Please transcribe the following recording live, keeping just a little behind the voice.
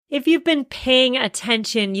If you've been paying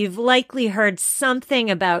attention, you've likely heard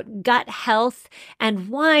something about gut health and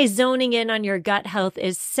why zoning in on your gut health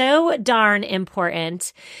is so darn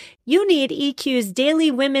important. You need EQ's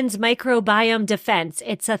Daily Women's Microbiome Defense.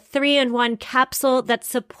 It's a 3-in-1 capsule that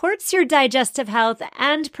supports your digestive health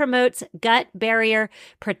and promotes gut barrier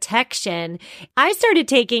protection. I started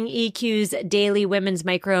taking EQ's Daily Women's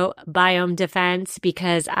Microbiome Defense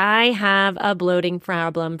because I have a bloating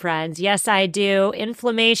problem, friends. Yes, I do.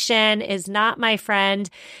 Inflammation is not my friend.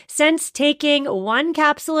 Since taking 1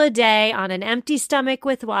 capsule a day on an empty stomach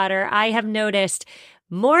with water, I have noticed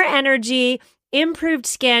more energy, improved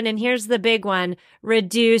skin, and here's the big one,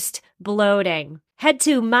 reduced bloating. Head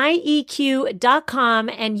to myeq.com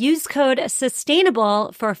and use code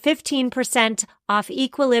SUSTAINABLE for 15% off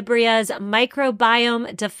Equilibria's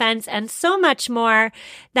microbiome defense and so much more.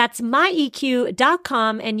 That's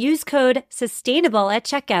myeq.com and use code SUSTAINABLE at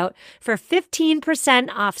checkout for 15%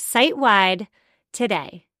 off site-wide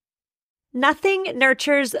today. Nothing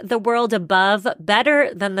nurtures the world above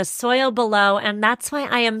better than the soil below, and that's why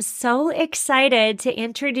I am so excited to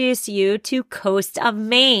introduce you to Coast of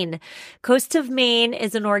Maine. Coast of Maine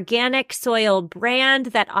is an organic soil brand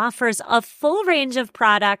that offers a full range of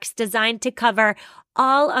products designed to cover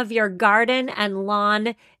all of your garden and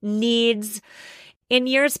lawn needs. In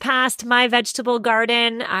years past, my vegetable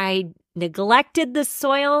garden, I neglected the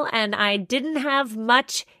soil and I didn't have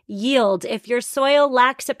much yield. If your soil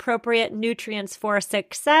lacks appropriate nutrients for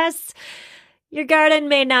success, your garden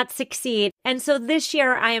may not succeed. And so this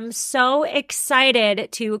year, I am so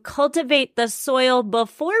excited to cultivate the soil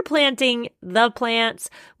before planting the plants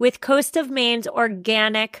with Coast of Maine's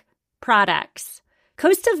organic products.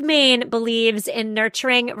 Coast of Maine believes in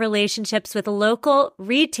nurturing relationships with local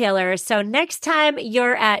retailers. So next time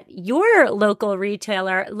you're at your local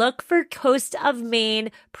retailer, look for Coast of Maine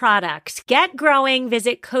products. Get growing.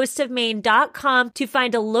 Visit coastofmaine.com to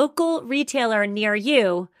find a local retailer near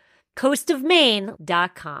you.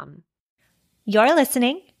 coastofmaine.com. You're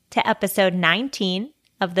listening to episode 19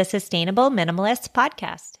 of the Sustainable Minimalist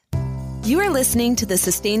Podcast. You are listening to the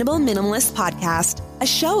Sustainable Minimalist Podcast, a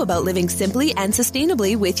show about living simply and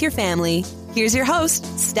sustainably with your family. Here's your host,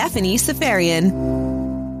 Stephanie Safarian.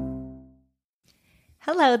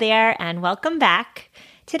 Hello there, and welcome back.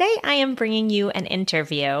 Today, I am bringing you an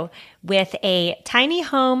interview with a tiny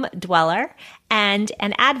home dweller and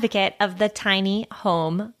an advocate of the tiny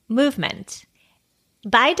home movement.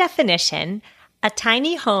 By definition, a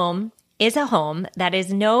tiny home is a home that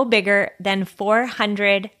is no bigger than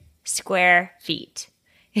 400 square feet.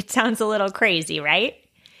 It sounds a little crazy, right?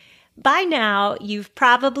 By now, you've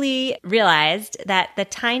probably realized that the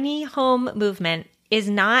tiny home movement is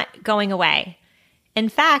not going away. In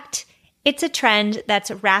fact, it's a trend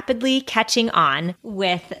that's rapidly catching on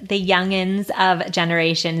with the youngins of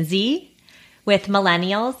Generation Z, with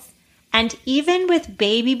millennials, and even with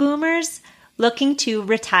baby boomers looking to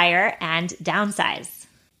retire and downsize.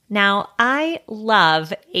 Now, I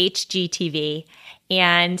love HGTV,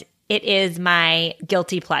 and it is my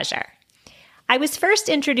guilty pleasure. I was first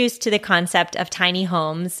introduced to the concept of tiny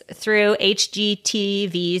homes through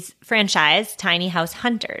HGTV's franchise, Tiny House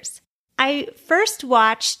Hunters. I first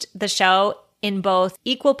watched the show in both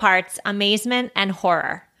equal parts amazement and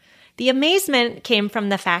horror. The amazement came from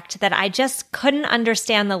the fact that I just couldn't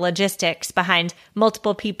understand the logistics behind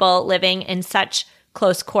multiple people living in such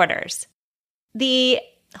close quarters. The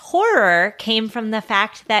horror came from the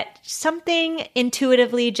fact that something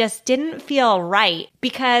intuitively just didn't feel right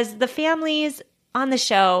because the families on the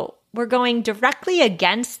show were going directly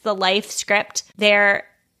against the life script they're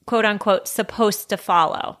quote unquote supposed to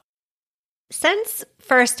follow. Since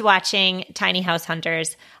first watching Tiny House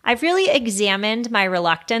Hunters, I've really examined my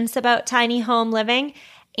reluctance about tiny home living,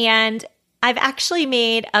 and I've actually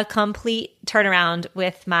made a complete turnaround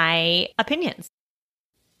with my opinions.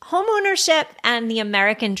 Homeownership and the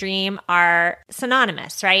American dream are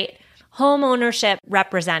synonymous, right? Home ownership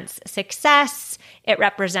represents success. It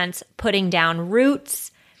represents putting down roots.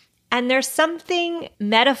 And there's something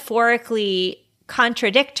metaphorically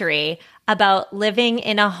contradictory about living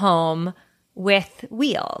in a home with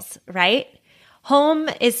wheels, right? Home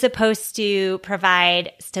is supposed to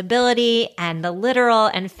provide stability and the literal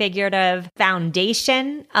and figurative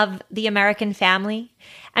foundation of the American family.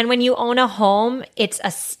 And when you own a home, it's a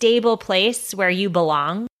stable place where you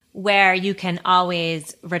belong, where you can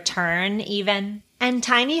always return even. And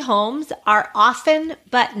tiny homes are often,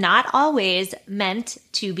 but not always, meant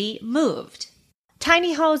to be moved.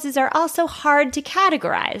 Tiny houses are also hard to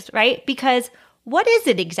categorize, right? Because what is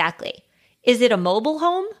it exactly? Is it a mobile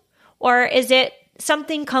home? Or is it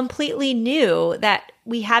something completely new that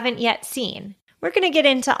we haven't yet seen? We're going to get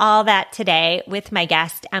into all that today with my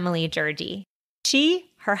guest, Emily Gerde. She,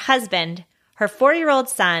 her husband, her 4-year-old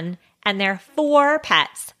son, and their 4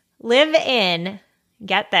 pets live in,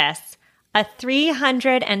 get this, a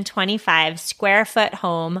 325 square foot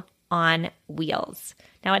home on wheels.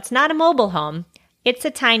 Now, it's not a mobile home. It's a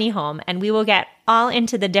tiny home, and we will get all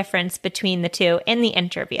into the difference between the two in the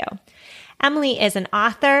interview. Emily is an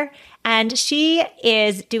author, and she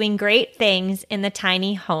is doing great things in the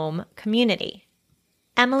tiny home community.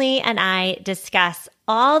 Emily and I discuss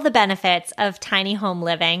all the benefits of tiny home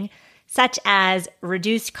living, such as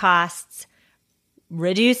reduced costs,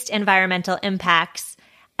 reduced environmental impacts,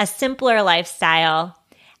 a simpler lifestyle,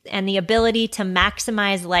 and the ability to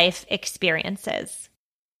maximize life experiences.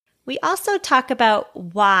 We also talk about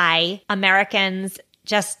why Americans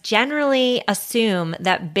just generally assume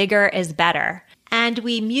that bigger is better. And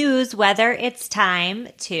we muse whether it's time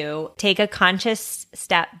to take a conscious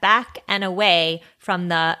step back and away from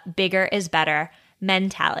the bigger is better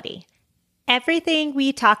mentality. Everything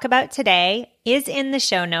we talk about today is in the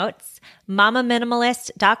show notes,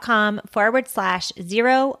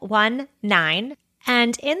 mamaminimalist.com/019.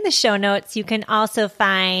 And in the show notes, you can also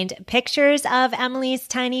find pictures of Emily's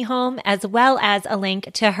tiny home as well as a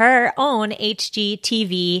link to her own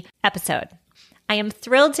HGTV episode. I am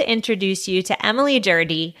thrilled to introduce you to Emily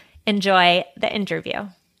Gerde. Enjoy the interview.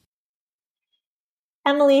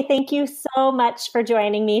 Emily, thank you so much for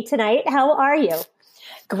joining me tonight. How are you?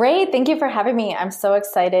 Great. Thank you for having me. I'm so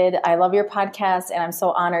excited. I love your podcast and I'm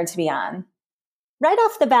so honored to be on. Right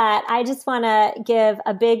off the bat, I just want to give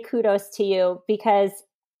a big kudos to you because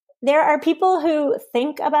there are people who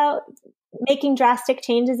think about making drastic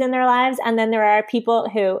changes in their lives, and then there are people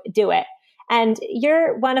who do it. And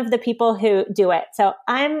you're one of the people who do it. So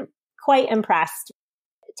I'm quite impressed.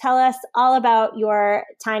 Tell us all about your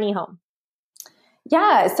tiny home.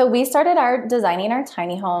 Yeah, so we started designing our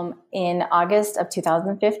tiny home in August of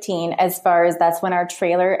 2015, as far as that's when our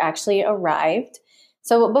trailer actually arrived.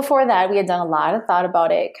 So before that, we had done a lot of thought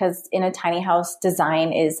about it because in a tiny house,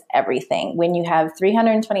 design is everything. When you have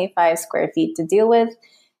 325 square feet to deal with,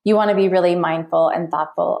 you want to be really mindful and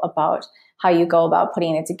thoughtful about how you go about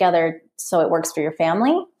putting it together so it works for your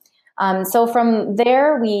family. So from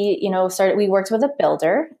there, we worked with a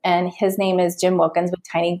builder, and his name is Jim Wilkins with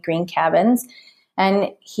Tiny Green Cabins. And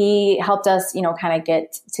he helped us, kind of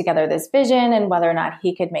get together this vision and whether or not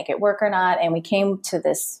he could make it work or not. And we came to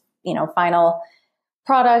this, final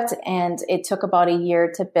product, and it took about a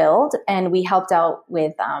year to build, and we helped out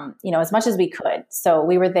with as much as we could. So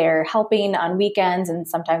we were there helping on weekends, and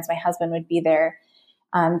sometimes my husband would be there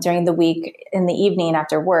during the week in the evening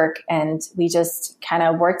after work, and we just kind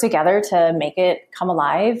of worked together to make it come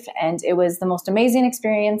alive. And it was the most amazing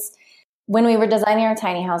experience. When we were designing our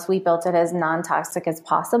tiny house, we built it as non-toxic as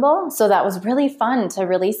possible. So that was really fun to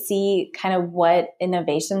really see kind of what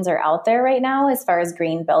innovations are out there right now as far as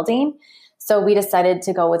green building. So we decided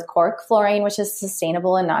to go with cork flooring, which is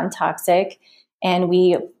sustainable and non-toxic. And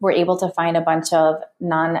we were able to find a bunch of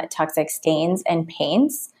non-toxic stains and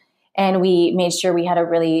paints. And we made sure we had a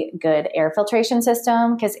really good air filtration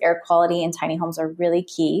system because air quality in tiny homes are really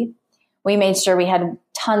key. We made sure we have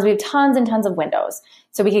tons and tons of windows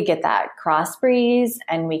so we could get that cross breeze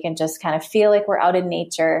and we can just kind of feel like we're out in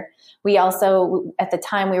nature. We also, at the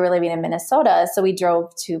time we were living in Minnesota, so we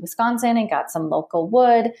drove to Wisconsin and got some local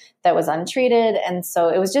wood that was untreated. And so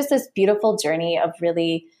it was just this beautiful journey of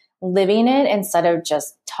really living it instead of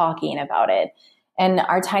just talking about it. And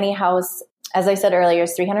our tiny house, as I said earlier,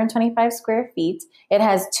 is 325 square feet. It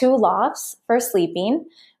has 2 lofts for sleeping.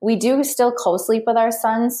 We do still co-sleep with our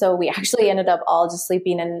son, so we actually ended up all just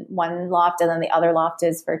sleeping in one loft, and then the other loft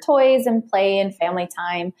is for toys and play and family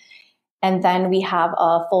time. And then we have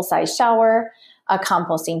a full-size shower, a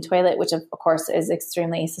composting toilet, which of course is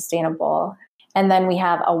extremely sustainable. And then we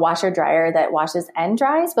have a washer dryer that washes and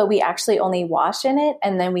dries, but we actually only wash in it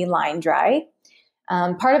and then we line dry.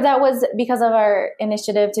 Part of that was because of our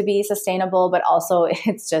initiative to be sustainable, but also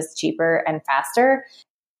it's just cheaper and faster.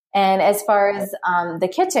 And as far as the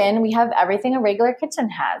kitchen, we have everything a regular kitchen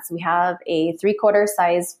has. We have a 3/4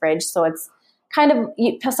 size fridge. So it's kind of,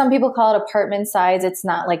 some people call it apartment size. It's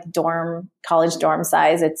not like college dorm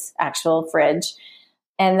size. It's actual fridge.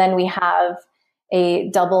 And then we have a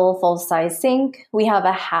double full size sink. We have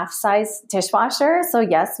a half size dishwasher. So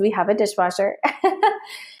yes, we have a dishwasher.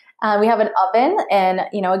 We have an oven, and,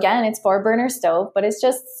 again, it's 4-burner stove, but it's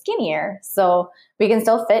just skinnier. So we can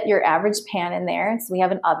still fit your average pan in there. So we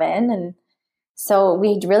have an oven. And so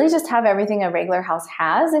we really just have everything a regular house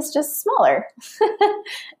has. It's just smaller.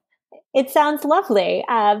 It sounds lovely.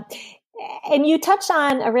 And you touched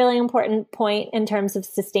on a really important point in terms of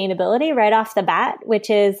sustainability right off the bat, which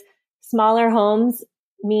is smaller homes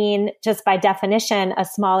mean just by definition a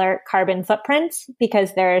smaller carbon footprint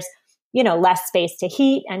because there's, less space to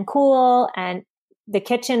heat and cool, and the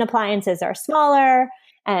kitchen appliances are smaller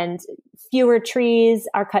and fewer trees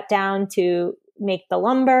are cut down to make the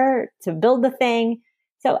lumber to build the thing.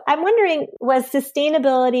 So I'm wondering, was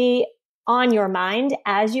sustainability on your mind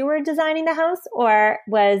as you were designing the house, or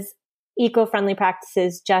was eco-friendly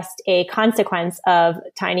practices just a consequence of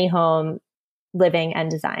tiny home living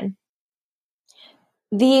and design?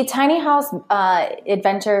 The tiny house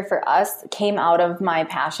adventure for us came out of my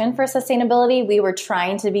passion for sustainability. We were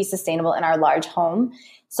trying to be sustainable in our large home.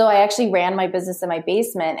 So I actually ran my business in my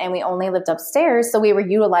basement and we only lived upstairs. So we were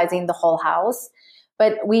utilizing the whole house.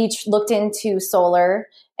 But we looked into solar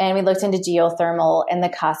and we looked into geothermal, and the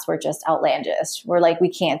costs were just outlandish. We're like,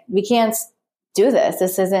 we can't do this.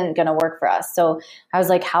 This isn't going to work for us. So I was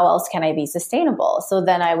like, how else can I be sustainable? So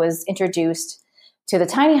then I was introduced to the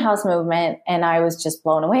tiny house movement and I was just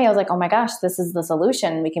blown away. I was like, oh my gosh, this is the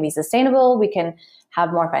solution. We can be sustainable. We can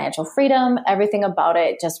have more financial freedom. Everything about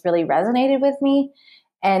it just really resonated with me.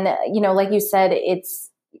 And, like you said,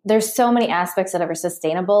 there's so many aspects that are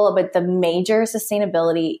sustainable, but the major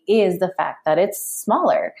sustainability is the fact that it's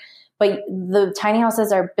smaller. But the tiny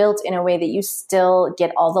houses are built in a way that you still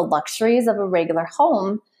get all the luxuries of a regular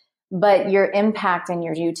home, but your impact and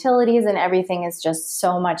your utilities and everything is just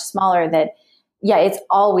so much smaller that, yeah, it's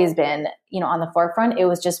always been, on the forefront. It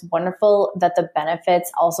was just wonderful that the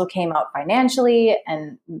benefits also came out financially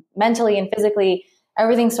and mentally and physically.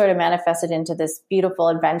 Everything sort of manifested into this beautiful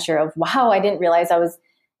adventure of, wow, I didn't realize I was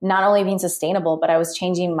not only being sustainable, but I was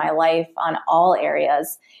changing my life on all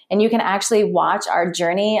areas. And you can actually watch our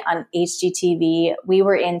journey on HGTV. We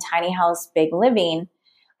were in Tiny House Big Living,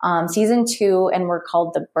 season 2, and we're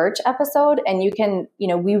called the Birch episode. And you can,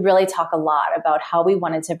 we really talk a lot about how we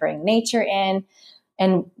wanted to bring nature in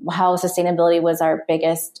and how sustainability was our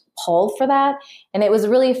biggest pull for that. And it was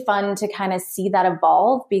really fun to kind of see that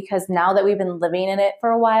evolve, because now that we've been living in it for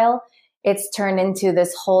a while, it's turned into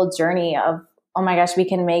this whole journey of, oh my gosh, we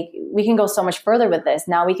can go so much further with this.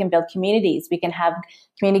 Now we can build communities. We can have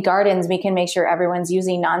community gardens. We can make sure everyone's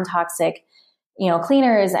using non-toxic,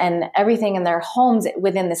 cleaners and everything in their homes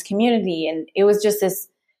within this community. And it was just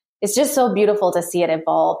it's just so beautiful to see it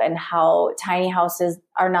evolve, and how tiny houses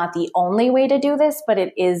are not the only way to do this, but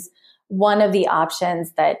it is one of the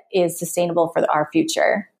options that is sustainable for our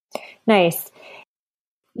future. Nice.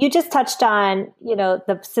 You just touched on,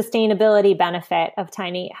 the sustainability benefit of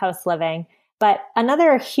tiny house living. But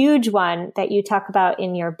another huge one that you talk about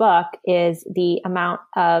in your book is the amount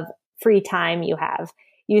of free time you have.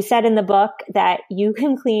 You said in the book that you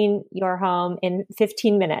can clean your home in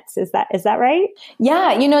 15 minutes. Is that right?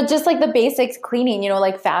 Yeah. Just like the basics cleaning,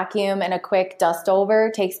 like vacuum and a quick dust over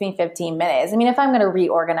takes me 15 minutes. I mean, if I'm going to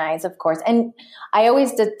reorganize, of course. And I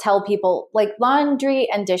always did tell people, like, laundry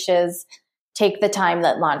and dishes take the time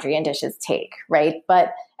that laundry and dishes take, right?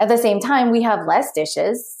 But at the same time, we have less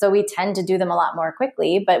dishes, so we tend to do them a lot more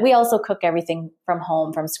quickly, but we also cook everything from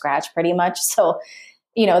home from scratch pretty much. So,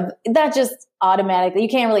 that just automatically, you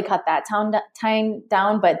can't really cut that time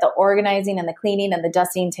down, but the organizing and the cleaning and the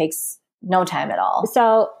dusting takes no time at all.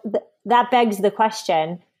 So that begs the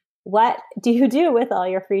question, what do you do with all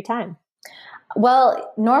your free time?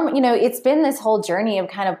 Well, it's been this whole journey of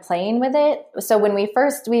kind of playing with it. So when we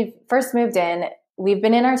first moved in, we've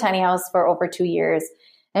been in our tiny house for over 2 years.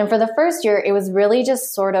 And for the first year, it was really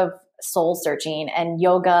just sort of soul searching and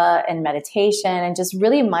yoga and meditation and just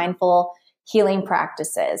really mindful healing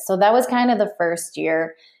practices. So that was kind of the first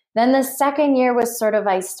year. Then the second year was sort of,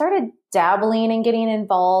 I started dabbling and getting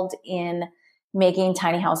involved in making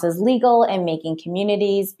tiny houses legal and making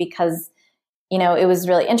communities, because it was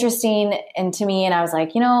really interesting and to me. And I was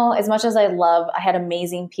like, as much as I had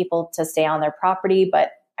amazing people to stay on their property,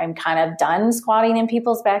 but I'm kind of done squatting in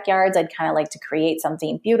people's backyards. I'd kind of like to create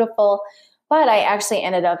something beautiful. But I actually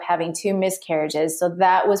ended up having 2 miscarriages. So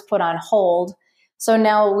that was put on hold. So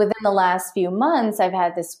now within the last few months, I've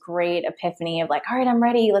had this great epiphany of like, all right, I'm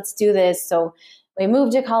ready. Let's do this. So we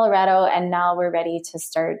moved to Colorado and now we're ready to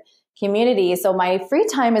start community. So my free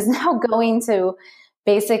time is now going to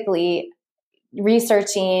basically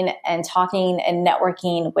researching and talking and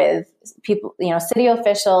networking with people, city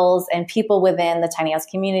officials and people within the tiny house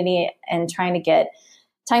community, and trying to get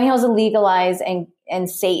tiny houses legalized and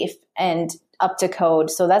safe and up to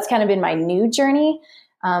code. So that's kind of been my new journey.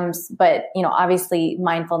 But obviously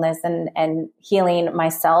mindfulness and healing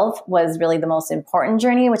myself was really the most important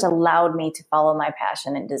journey, which allowed me to follow my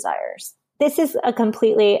passion and desires. This is a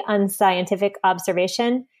completely unscientific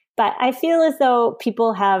observation, But I feel as though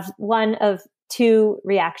people have one of two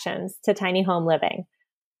reactions to tiny home living.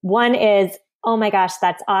 One is, oh my gosh,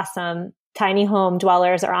 that's awesome. Tiny home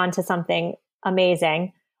dwellers are onto something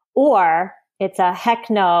amazing. Or it's a heck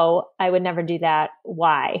no, I would never do that.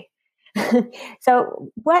 Why?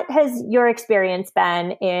 So what has your experience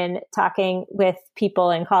been in talking with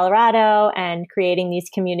people in Colorado and creating these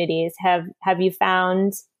communities? Have you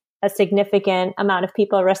found a significant amount of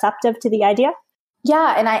people receptive to the idea?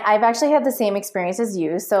 Yeah, and I've actually had the same experience as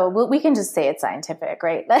you. So we can just say it's scientific,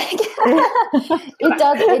 right? Like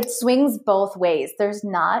it swings both ways. There's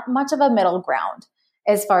not much of a middle ground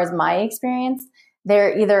as far as my experience.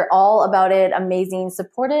 They're either all about it, amazing,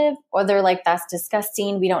 supportive, or they're like, that's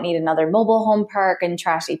disgusting. We don't need another mobile home park and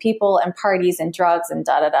trashy people and parties and drugs and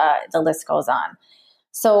da-da-da. The list goes on.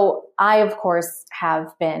 So I, of course,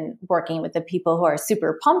 have been working with the people who are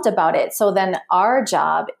super pumped about it. So then our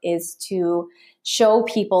job is to show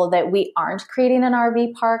people that we aren't creating an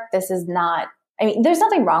RV park. This is not, I mean, there's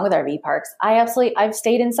nothing wrong with RV parks. I've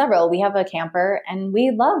stayed in several. We have a camper and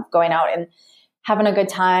we love going out and having a good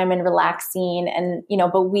time and relaxing. And,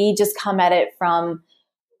 but we just come at it from,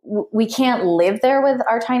 we can't live there with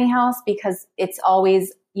our tiny house because it's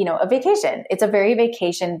always, a vacation. It's a very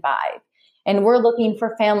vacation vibe. And we're looking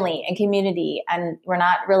for family and community, and we're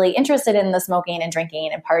not really interested in the smoking and drinking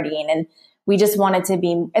and partying. And we just want it to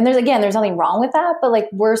be, and there's nothing wrong with that, but like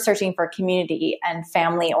we're searching for community and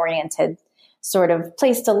family oriented sort of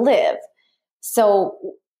place to live.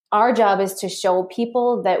 So our job is to show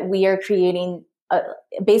people that we are creating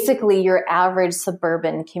basically your average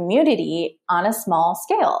suburban community on a small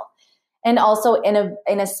scale. And also in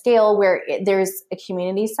a scale where there's a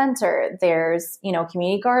community center, there's,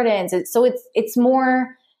 community gardens. So it's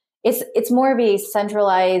more of a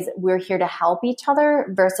centralized, we're here to help each other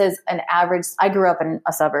versus an average. I grew up in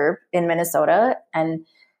a suburb in Minnesota and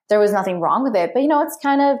there was nothing wrong with it, but it's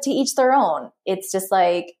kind of to each their own. It's just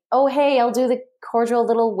like, oh, hey, I'll do the cordial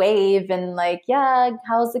little wave and like, yeah,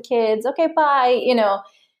 how's the kids? Okay, bye,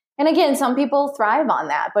 And again, some people thrive on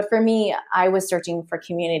that. But for me, I was searching for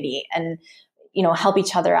community and, help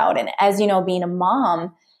each other out. And as you know, being a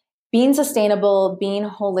mom, being sustainable, being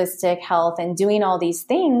holistic health and doing all these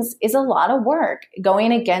things is a lot of work.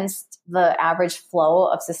 Going against the average flow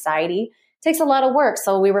of society takes a lot of work.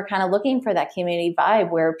 So we were kind of looking for that community vibe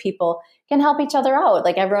where people can help each other out.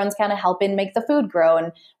 Like everyone's kind of helping make the food grow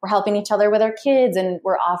and we're helping each other with our kids and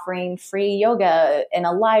we're offering free yoga in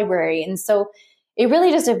a library. And so it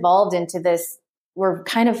really just evolved into this. We're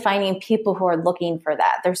kind of finding people who are looking for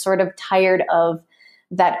that. They're sort of tired of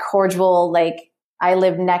that cordial, like I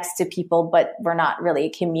live next to people, but we're not really a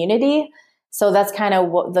community. So that's kind of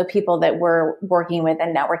what the people that we're working with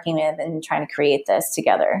and networking with and trying to create this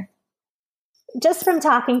together. Just from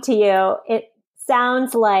talking to you, it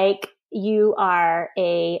sounds like you are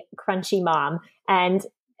a crunchy mom, and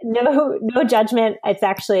no judgment. It's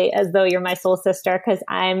actually as though you're my soul sister because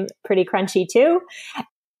I'm pretty crunchy too.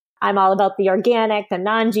 I'm all about the organic, the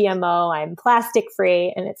non-GMO, I'm plastic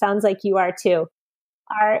free, and it sounds like you are too.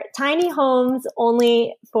 Are tiny homes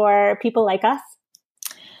only for people like us?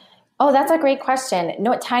 Oh, that's a great question.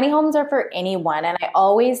 No, tiny homes are for anyone. And I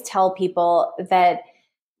always tell people that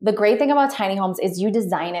the great thing about tiny homes is you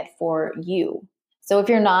design it for you. So if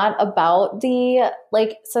you're not about the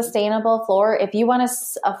sustainable floor, if you want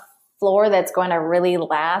a floor that's going to really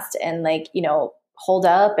last and hold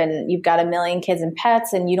up and you've got a million kids and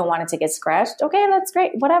pets and you don't want it to get scratched, okay, that's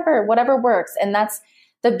great. Whatever works. And that's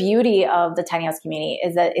the beauty of the tiny house community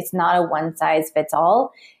is that it's not a one size fits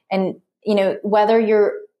all. And, whether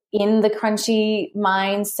you're in the crunchy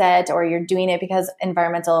mindset or you're doing it because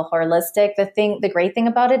environmental holistic, the great thing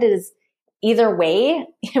about it is either way,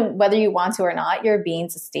 whether you want to or not, you're being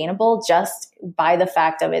sustainable just by the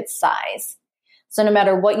fact of its size. So no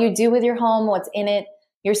matter what you do with your home, what's in it,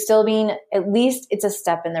 you're still being, at least it's a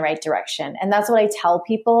step in the right direction. And that's what I tell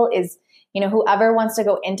people is, whoever wants to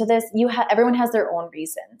go into this, everyone has their own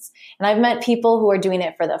reasons. And I've met people who are doing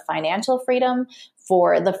it for the financial freedom,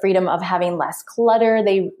 for the freedom of having less clutter.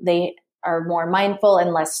 They are more mindful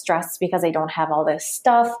and less stressed because they don't have all this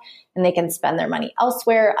stuff and they can spend their money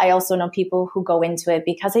elsewhere. I also know people who go into it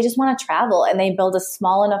because they just want to travel and they build a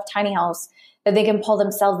small enough tiny house that they can pull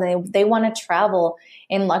themselves and they want to travel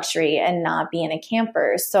in luxury and not be in a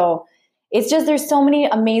camper. So it's just, there's so many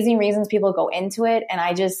amazing reasons people go into it. And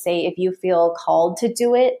I just say, if you feel called to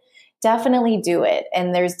do it, definitely do it.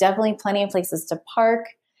 And there's definitely plenty of places to park.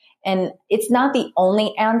 And it's not the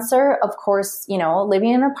only answer. Of course, living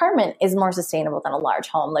in an apartment is more sustainable than a large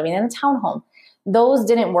home, living in a townhome. Those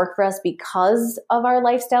didn't work for us because of our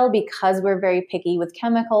lifestyle, because we're very picky with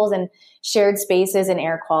chemicals and shared spaces and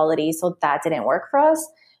air quality. So that didn't work for us.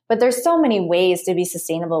 But there's so many ways to be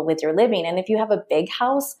sustainable with your living. And if you have a big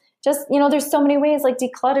house, just, there's so many ways like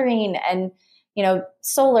decluttering and,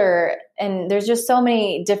 solar, and there's just so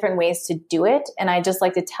many different ways to do it. And I just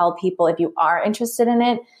like to tell people, if you are interested in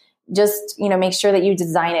it, just, make sure that you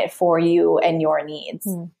design it for you and your needs.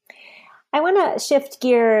 I want to shift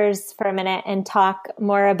gears for a minute and talk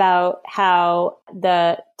more about how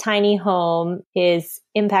the tiny home is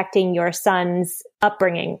impacting your son's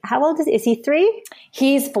upbringing. How old is he? 3?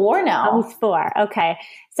 He's 4 now. Oh, he's 4. Okay.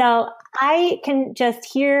 So I can just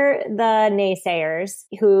hear the naysayers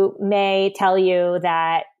who may tell you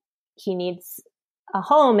that he needs a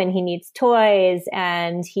home and he needs toys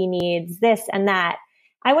and he needs this and that.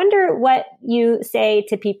 I wonder what you say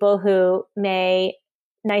to people who may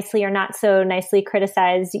nicely or not so nicely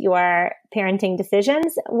criticize your parenting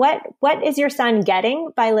decisions. What is your son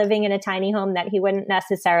getting by living in a tiny home that he wouldn't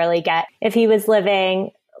necessarily get if he was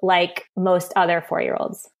living like most other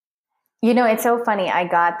 4-year-olds? It's so funny. I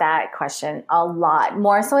got that question a lot,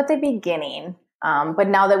 more so at the beginning. But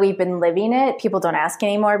now that we've been living it, people don't ask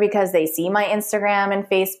anymore because they see my Instagram and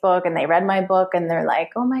Facebook and they read my book and they're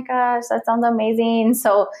like, oh my gosh, that sounds amazing.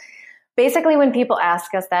 So basically, when people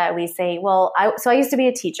ask us that, we say, well, I used to be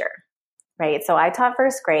a teacher, right? So I taught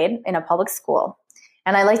first grade in a public school.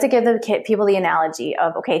 And I like to give people the analogy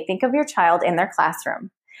of, okay, think of your child in their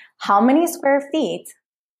classroom. How many square feet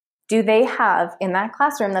do they have in that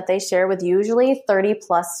classroom that they share with usually 30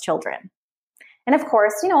 plus children? And of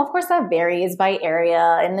course that varies by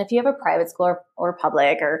area. And if you have a private school or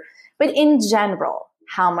public, but in general,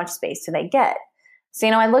 how much space do they get? So,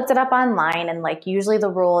 I looked it up online and usually the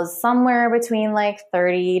rule is somewhere between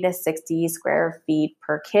 30 to 60 square feet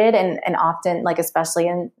per kid. And often especially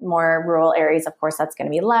in more rural areas, of course, that's going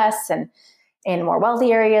to be less. And in more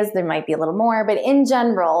wealthy areas, there might be a little more, but in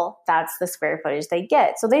general, that's the square footage they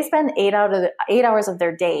get. So they spend 8 hours of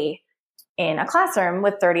their day in a classroom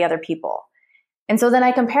with 30 other people. And so then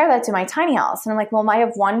I compare that to my tiny house and I'm like, well, I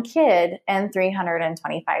have 1 kid and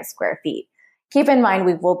 325 square feet. Keep in mind,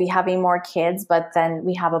 we will be having more kids, but then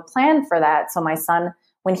we have a plan for that. So my son,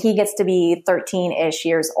 when he gets to be 13-ish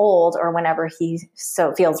years old or whenever he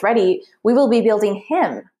so feels ready, we will be building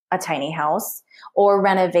him a tiny house or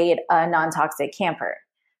renovate a non-toxic camper.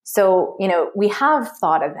 So, we have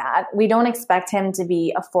thought of that. We don't expect him to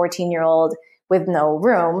be a 14-year-old with no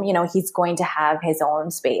room. He's going to have his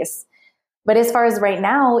own space. But as far as right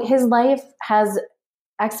now, his life has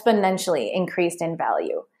exponentially increased in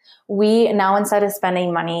value. We now, instead of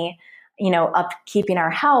spending money, upkeeping our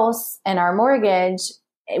house and our mortgage,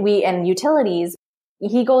 and utilities,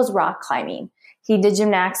 he goes rock climbing. He did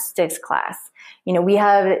gymnastics class. We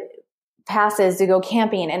have passes to go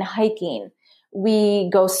camping and hiking. We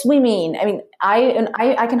go swimming. I mean,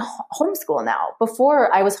 I can homeschool now.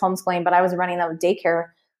 Before I was homeschooling, but I was running a daycare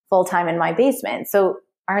full time in my basement. So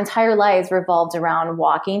our entire lives revolved around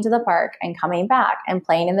walking to the park and coming back and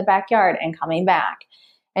playing in the backyard and coming back.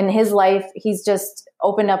 And his life, he's just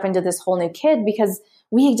opened up into this whole new kid because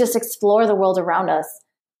we just explore the world around us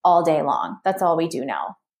all day long. That's all we do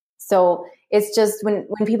now. So it's just when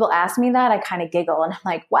people ask me that, I kind of giggle and I'm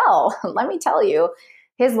like, well, let me tell you,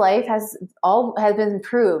 his life has been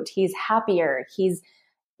improved. He's happier. He's,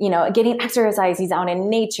 getting exercise. He's out in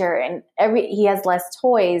nature and he has less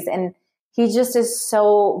toys and he just is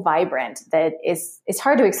so vibrant that it's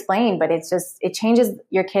hard to explain, but it changes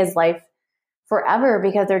your kid's life forever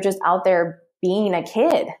because they're just out there being a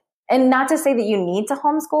kid. And not to say that you need to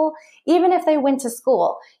homeschool, even if they went to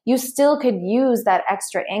school, you still could use that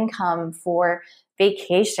extra income for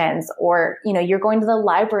vacations or, you're going to the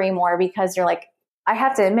library more because you're like, I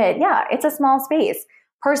have to admit, yeah, it's a small space.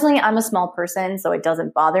 Personally, I'm a small person, so it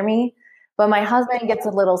doesn't bother me, but my husband gets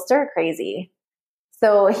a little stir crazy.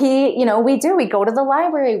 So we go to the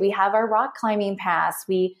library, we have our rock climbing pass,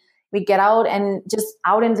 we get out and just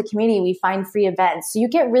out into the community, we find free events. So you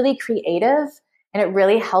get really creative and it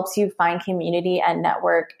really helps you find community and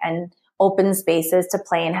network and open spaces to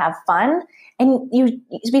play and have fun. And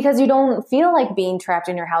because you don't feel like being trapped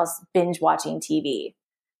in your house, binge watching TV.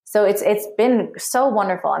 So it's been so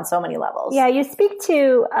wonderful on so many levels. Yeah, you speak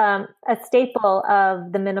to a staple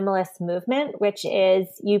of the minimalist movement, which is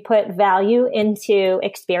you put value into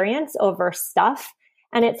experience over stuff.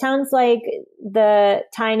 And it sounds like the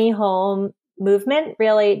tiny home movement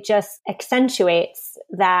really just accentuates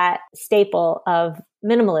that staple of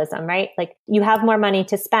minimalism, right? Like you have more money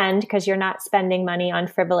to spend because you're not spending money on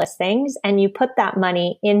frivolous things, and you put that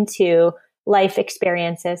money into life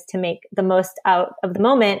experiences to make the most out of the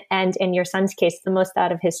moment. And in your son's case, the most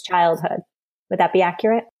out of his childhood. Would that be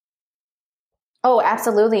accurate? Oh,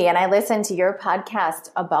 absolutely. And I listened to your podcast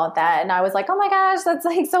about that, and I was like, oh my gosh, that's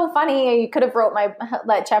like so funny. You could have wrote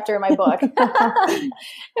that chapter in my book. It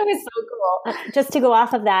was so cool. Just to go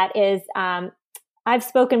off of that is, I've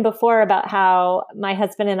spoken before about how my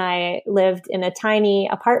husband and I lived in a tiny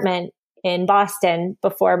apartment in Boston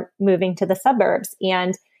before moving to the suburbs.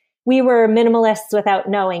 And we were minimalists without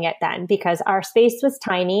knowing it then, because our space was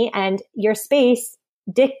tiny, and your space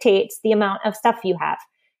dictates the amount of stuff you have,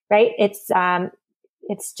 right?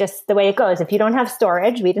 It's just the way it goes. If you don't have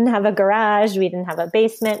storage, we didn't have a garage, we didn't have a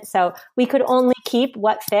basement. So we could only keep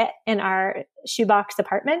what fit in our shoebox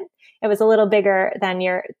apartment. It was a little bigger than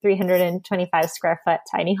your 325 square foot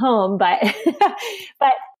tiny home, but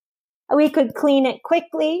we could clean it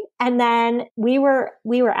quickly. And then we were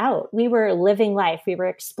out. We were living life. We were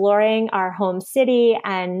exploring our home city,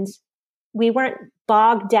 and we weren't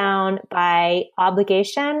bogged down by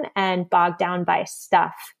obligation and bogged down by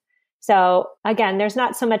stuff. So again, there's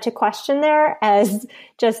not so much a question there as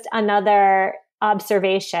just another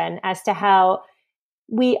observation as to how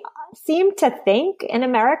we seem to think in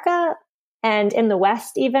America and in the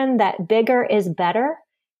West even that bigger is better,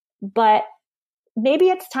 but maybe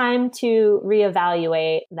it's time to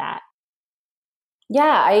reevaluate that.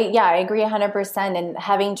 Yeah, I agree 100%. And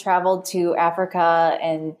having traveled to Africa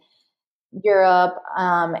and Europe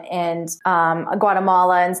and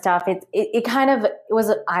Guatemala and stuff, it kind of was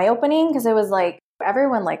eye-opening, because it was like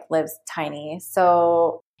everyone like lives tiny.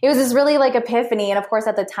 So it was this really like epiphany. And of course,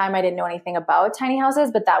 at the time, I didn't know anything about tiny houses,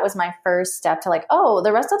 but that was my first step to like, oh,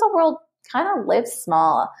 the rest of the world kind of lives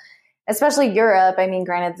small, especially Europe. I mean,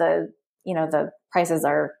 granted, the prices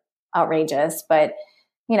are outrageous, but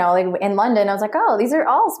like in London, I was like, oh, these are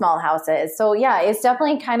all small houses. So yeah, it's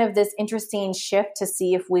definitely kind of this interesting shift to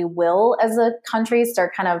see if we will, as a country,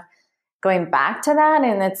 start kind of going back to that.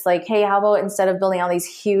 And it's like, hey, how about instead of building all these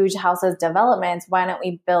huge houses developments, why don't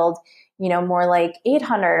we build, more like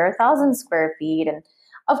 800 or 1,000 square feet? And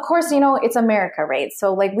of course, it's America, right?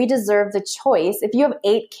 So like we deserve the choice. If you have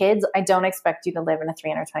 8 kids, I don't expect you to live in a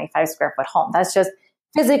 325 square foot home. That's just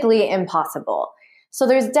physically impossible. So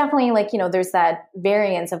there's definitely like, there's that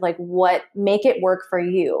variance of like what make it work for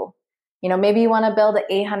you. Maybe you want to build an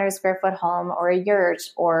 800 square foot home or a yurt,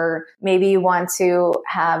 or maybe you want to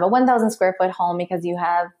have a 1,000 square foot home because you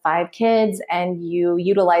have 5 kids and you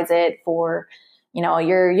utilize it for,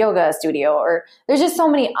 your yoga studio, or there's just so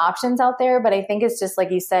many options out there. But I think it's just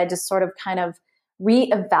like you said, just sort of kind of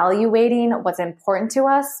reevaluating what's important to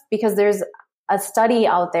us, because there's a study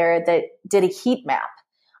out there that did a heat map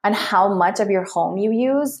on how much of your home you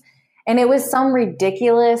use. And it was some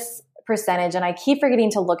ridiculous percentage. And I keep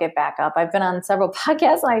forgetting to look it back up. I've been on several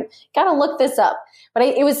podcasts and I got to look this up, but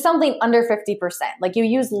it was something under 50%. Like you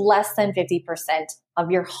use less than 50%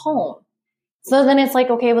 of your home. So then it's like,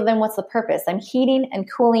 okay, well then what's the purpose? I'm heating and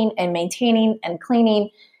cooling and maintaining and cleaning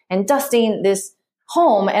and dusting this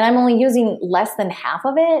home, and I'm only using less than half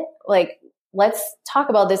of it. Like, let's talk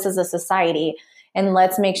about this as a society. And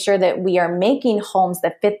let's make sure that we are making homes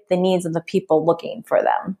that fit the needs of the people looking for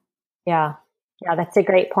them. Yeah. Yeah, that's a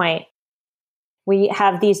great point. We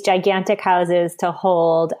have these gigantic houses to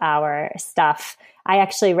hold our stuff. I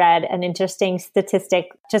actually read an interesting statistic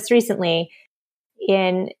just recently.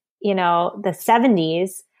 In, the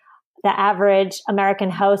 70s, the average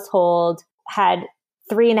American household had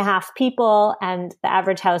 3.5 people, and the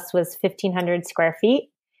average house was 1,500 square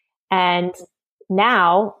feet. And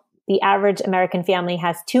now the average American family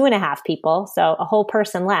has 2.5 people, so a whole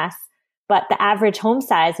person less, but the average home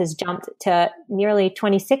size has jumped to nearly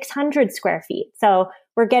 2,600 square feet. So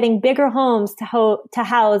we're getting bigger homes to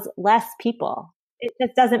house less people. It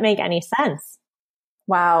just doesn't make any sense.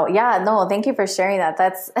 Wow. Yeah, no, thank you for sharing that.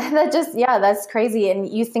 That's crazy. And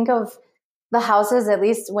you think of the houses, at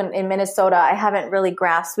least when in Minnesota, I haven't really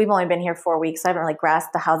grasped, we've only been here 4 weeks. So I haven't really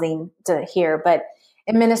grasped the housing to here, but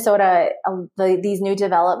in Minnesota, these new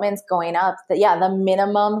developments going up, the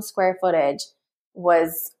minimum square footage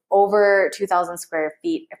was over 2,000 square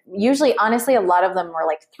feet. Usually, honestly, a lot of them were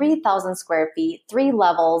like 3,000 square feet, 3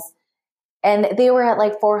 levels, and they were at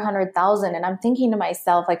like 400,000. And I'm thinking to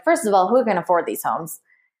myself, like, first of all, who can afford these homes?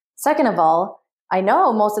 Second of all, I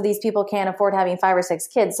know most of these people can't afford having 5 or 6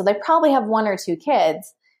 kids, so they probably have 1 or 2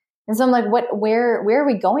 kids. And so I'm like, where are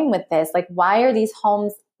we going with this? Like, why are these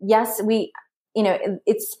homes? Yes,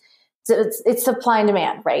 it's supply and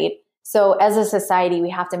demand, right? So as a society, we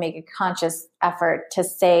have to make a conscious effort to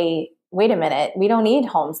say, wait a minute, we don't need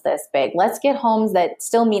homes this big. Let's get homes that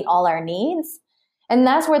still meet all our needs. And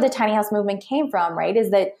that's where the tiny house movement came from, right?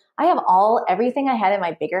 Is that I have everything I had in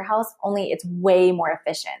my bigger house, only it's way more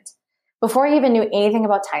efficient. Before I even knew anything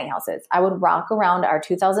about tiny houses, I would walk around our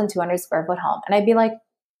 2,200 square foot home and I'd be like,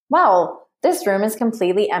 wow, this room is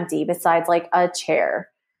completely empty besides like a chair.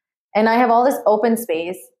 And I have all this open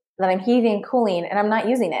space that I'm heating and cooling and I'm not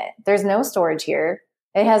using it. There's no storage here.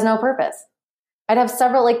 It has no purpose. I'd have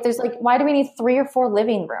several, why do we need 3 or 4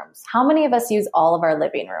 living rooms? How many of us use all of our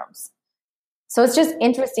living rooms? So it's just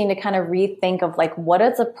interesting to kind of rethink of like, what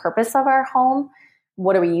is the purpose of our home?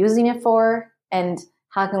 What are we using it for? And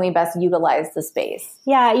how can we best utilize the space?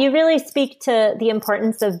 Yeah, you really speak to the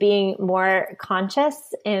importance of being more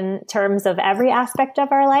conscious in terms of every aspect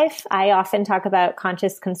of our life. I often talk about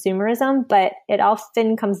conscious consumerism, but it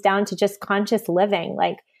often comes down to just conscious living.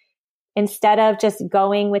 Like instead of just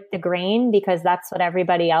going with the grain because that's what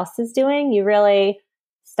everybody else is doing, you really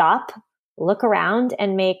stop, look around,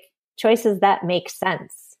 and make choices that make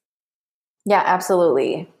sense. Yeah,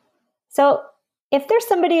 absolutely. So if there's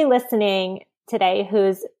somebody listening today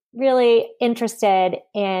who's really interested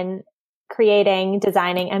in creating,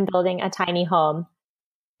 designing, and building a tiny home,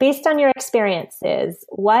 based on your experiences,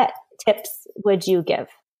 what tips would you give?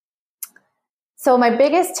 So my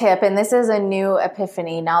biggest tip, and this is a new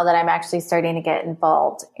epiphany now that I'm actually starting to get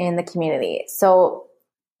involved in the community. So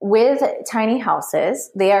with tiny houses,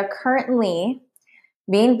 they are currently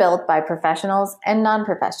being built by professionals and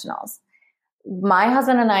non-professionals. My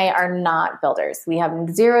husband and I are not builders. We have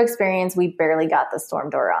zero experience. We barely got the storm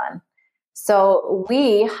door on. So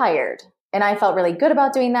we hired, and I felt really good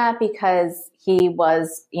about doing that because he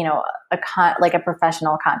was, a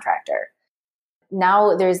professional contractor.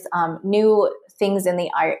 Now there's new things in the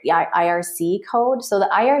IRC code. So the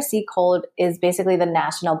IRC code is basically the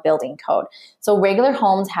National Building Code. So regular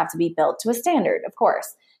homes have to be built to a standard, of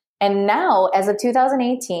course. And now, as of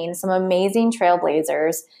 2018, some amazing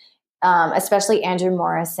trailblazers, especially Andrew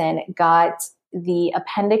Morrison, got the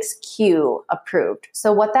Appendix Q approved.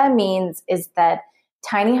 So what that means is that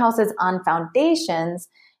tiny houses on foundations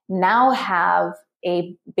now have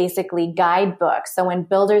a basically guidebook. So when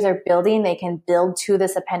builders are building, they can build to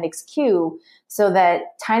this Appendix Q so that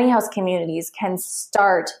tiny house communities can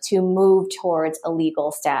start to move towards a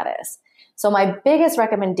legal status. So my biggest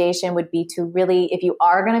recommendation would be to really, if you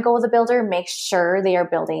are going to go with a builder, make sure they are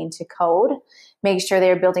building to code, make sure they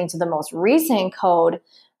are building to the most recent code,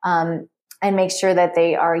 and make sure that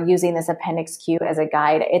they are using this Appendix Q as a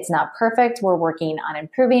guide. It's not perfect. We're working on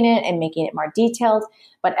improving it and making it more detailed.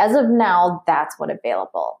 But as of now, that's what's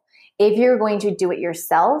available. If you're going to do it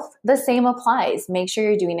yourself, the same applies. Make sure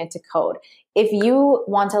you're doing it to code. If you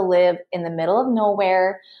want to live in the middle of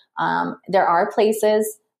nowhere, there are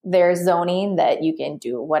places, there's zoning that you can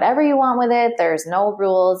do whatever you want with it. There's no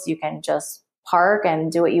rules. You can just park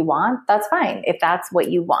and do what you want. That's fine if that's what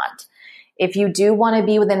you want. If you do want to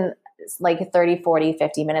be within like 30, 40,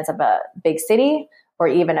 50 minutes of a big city or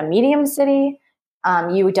even a medium city,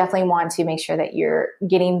 you definitely want to make sure that you're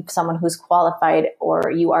getting someone who's qualified or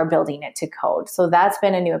you are building it to code. So that's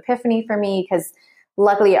been a new epiphany for me because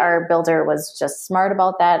luckily our builder was just smart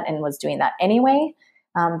about that and was doing that anyway.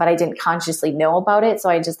 But I didn't consciously know about it. So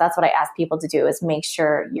that's what I ask people to do is make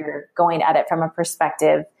sure you're going at it from a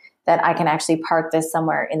perspective that I can actually park this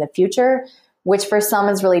somewhere in the future, which for some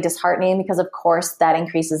is really disheartening because of course that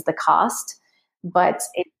increases the cost. But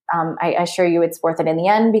I assure you it's worth it in the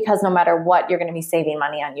end because no matter what, you're going to be saving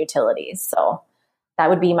money on utilities. So that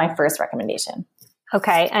would be my first recommendation.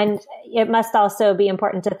 Okay. And it must also be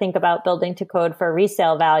important to think about building to code for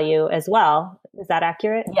resale value as well. Is that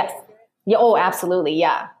accurate? Yes. Yeah. Oh, absolutely.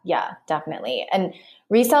 Yeah. Yeah, definitely. And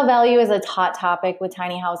resale value is a hot topic with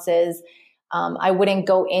tiny houses. I wouldn't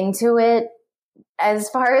go into it as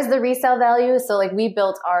far as the resale value. So like we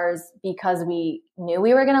built ours because we knew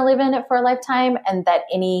we were going to live in it for a lifetime and that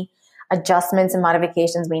any adjustments and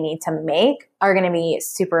modifications we need to make are going to be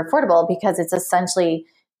super affordable because it's essentially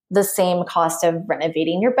the same cost of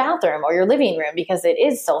renovating your bathroom or your living room because it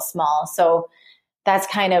is so small. So that's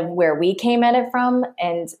kind of where we came at it from.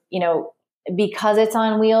 And, because it's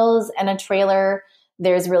on wheels and a trailer,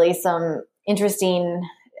 there's really some interesting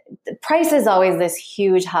price is always this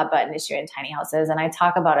huge hot button issue in tiny houses. And I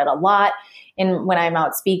talk about it a lot when I'm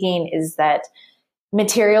out speaking is that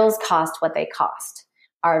materials cost what they cost.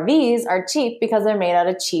 RVs are cheap because they're made out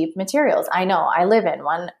of cheap materials. I know I live in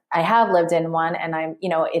one. I have lived in one and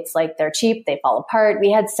it's like they're cheap. They fall apart.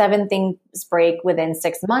 We had 7 things break within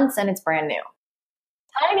 6 months and it's brand new.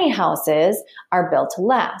 Tiny houses are built to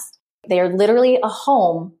last. They are literally a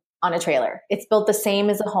home on a trailer. It's built the same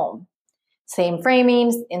as a home. same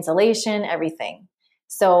framing, insulation, everything.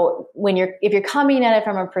 So if you're coming at it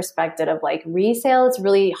from a perspective of like resale, it's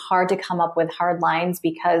really hard to come up with hard lines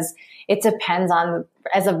because it depends on,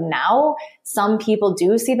 as of now, some people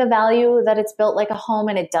do see the value that it's built like a home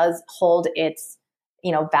and it does hold its,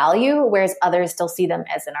 value, whereas others still see them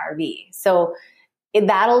as an RV. So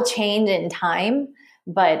that'll change in time,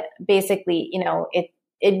 but basically,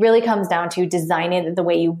 it really comes down to designing it the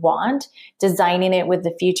way you want, designing it with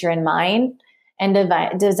the future in mind, and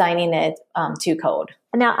designing it to code.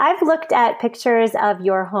 Now, I've looked at pictures of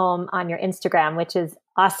your home on your Instagram, which is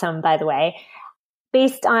awesome, by the way.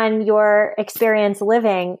 Based on your experience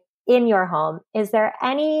living in your home, is there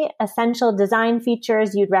any essential design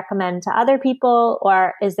features you'd recommend to other people,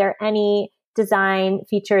 or is there any design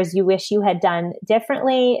features you wish you had done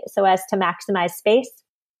differently so as to maximize space?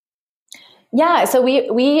 Yeah, so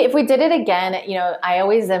we if we did it again, I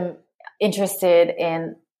always am interested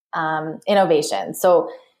in innovation. So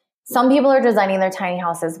some people are designing their tiny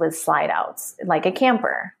houses with slide outs, like a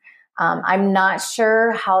camper. I'm not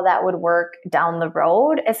sure how that would work down the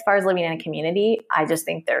road as far as living in a community. I just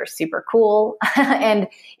think they're super cool. And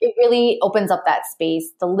it really opens up that space,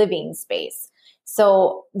 the living space.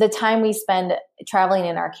 So the time we spend traveling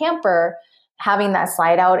in our camper, having that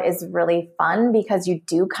slide out is really fun because you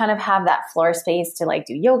do kind of have that floor space to like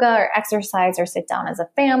do yoga or exercise or sit down as a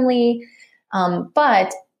family.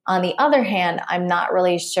 But on the other hand, I'm not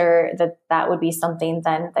really sure that that would be something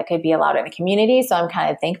then that could be allowed in a community. So I'm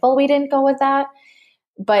kind of thankful we didn't go with that.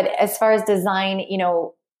 But as far as design,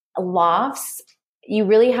 lofts, you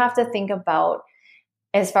really have to think about,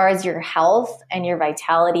 as far as your health and your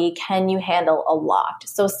vitality, can you handle a loft?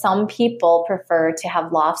 So some people prefer to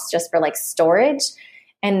have lofts just for like storage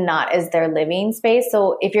and not as their living space.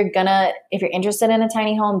 So if you're interested in a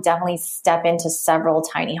tiny home, definitely step into several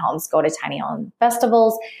tiny homes, go to tiny home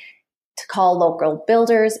festivals, to call local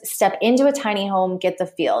builders, step into a tiny home, get the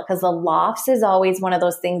feel, because the lofts is always one of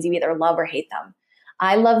those things you either love or hate them.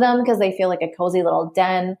 I love them because they feel like a cozy little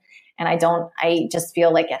den. And I just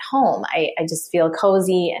feel like at home. I just feel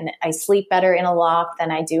cozy and I sleep better in a loft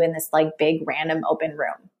than I do in this like big random open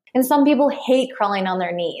room. And some people hate crawling on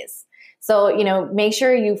their knees. So, make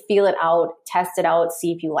sure you feel it out, test it out,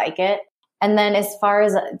 see if you like it. And then as far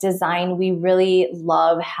as design, we really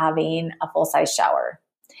love having a full-size shower.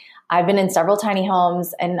 I've been in several tiny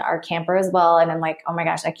homes and our camper as well. And I'm like, oh my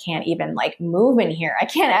gosh, I can't even like move in here. I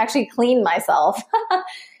can't actually clean myself.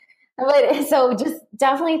 But so just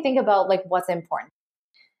definitely think about like what's important.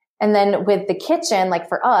 And then with the kitchen, like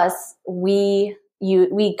for us, we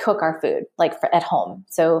cook our food like at home.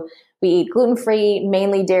 So we eat gluten-free,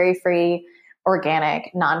 mainly dairy-free,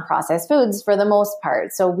 organic, non-processed foods for the most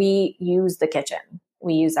part. So we use the kitchen.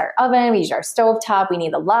 We use our oven, we use our stovetop. We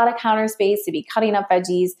need a lot of counter space to be cutting up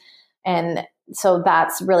veggies. And so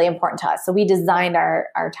that's really important to us. So we designed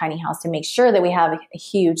our tiny house to make sure that we have a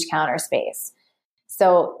huge counter space.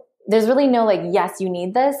 So there's really no like, yes, you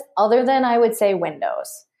need this, other than I would say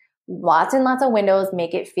windows. Lots and lots of windows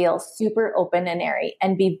make it feel super open and airy,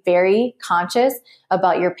 and be very conscious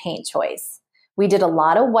about your paint choice. We did a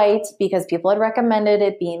lot of white because people had recommended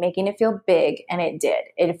it making it feel big, and it did.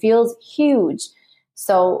 It feels huge.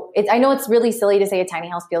 So I know it's really silly to say a tiny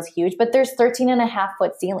house feels huge, but there's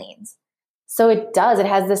 13.5-foot ceilings. So it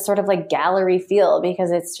has this sort of like gallery feel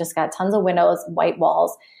because it's just got tons of windows, white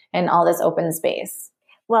walls, and all this open space.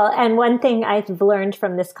 Well, and one thing I've learned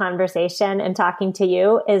from this conversation and talking to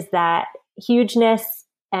you is that hugeness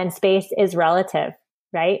and space is relative,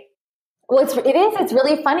 right? Well, it is. It's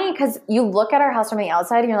really funny because you look at our house from the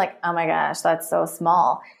outside and you're like, oh my gosh, that's so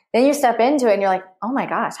small. Then you step into it and you're like, oh my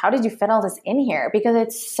gosh, how did you fit all this in here? Because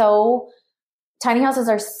tiny houses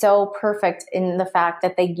are so perfect in the fact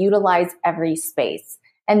that they utilize every space.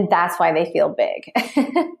 And that's why they feel big.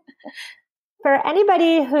 For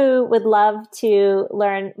anybody who would love to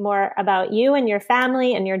learn more about you and your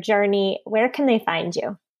family and your journey, where can they find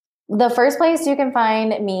you? The first place you can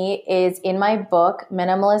find me is in my book,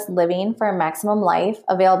 Minimalist Living for Maximum Life,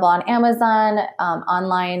 available on Amazon,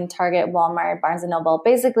 online, Target, Walmart, Barnes & Noble,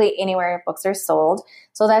 basically anywhere books are sold.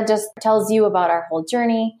 So that just tells you about our whole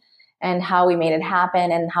journey and how we made it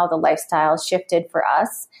happen and how the lifestyle shifted for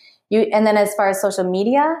us. And then as far as social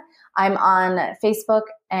media, I'm on Facebook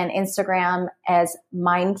and Instagram as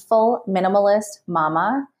Mindful Minimalist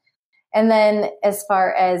Mama. And then as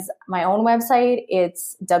far as my own website,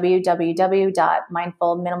 it's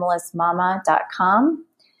www.mindfulminimalistmama.com.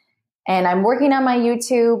 And I'm working on my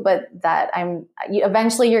YouTube, but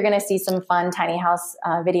eventually you're going to see some fun tiny house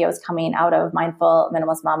videos coming out of Mindful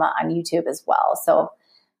Minimalist Mama on YouTube as well. So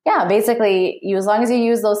Yeah, basically, as long as you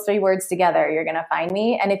use those 3 words together, you're going to find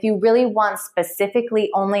me. And if you really want specifically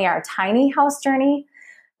only our tiny house journey,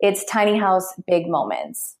 it's Tiny House Big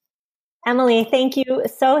Moments. Emily, thank you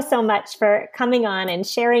so much for coming on and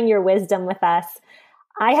sharing your wisdom with us.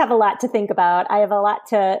 I have a lot to think about. I have a lot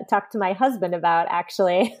to talk to my husband about,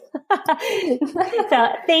 actually. So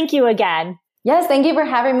thank you again. Yes, thank you for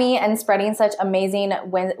having me and spreading such amazing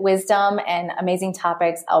wisdom and amazing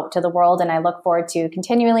topics out to the world. And I look forward to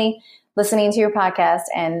continually listening to your podcast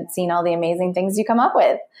and seeing all the amazing things you come up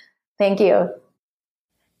with. Thank you.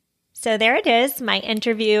 So there it is, my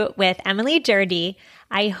interview with Emily Gerde.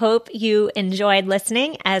 I hope you enjoyed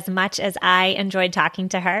listening as much as I enjoyed talking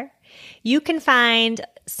to her. You can find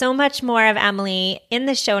so much more of Emily in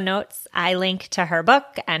the show notes. I link to her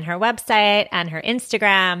book and her website and her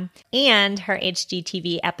Instagram and her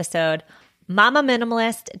HGTV episode,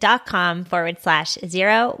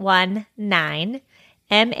 mamaminimalist.com/019,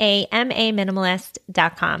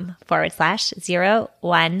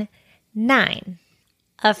 mamaminimalist.com/019.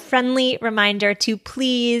 A friendly reminder to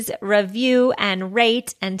please review and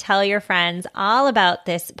rate and tell your friends all about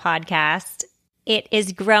this podcast. It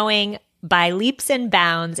is growing by leaps and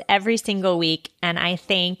bounds every single week, and I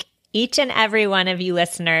thank each and every one of you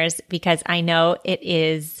listeners because I know it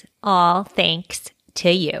is all thanks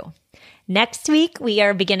to you. Next week, we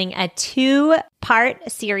are beginning a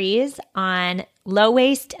 2-part series on low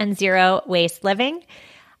waste and zero waste living.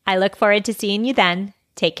 I look forward to seeing you then.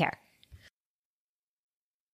 Take care.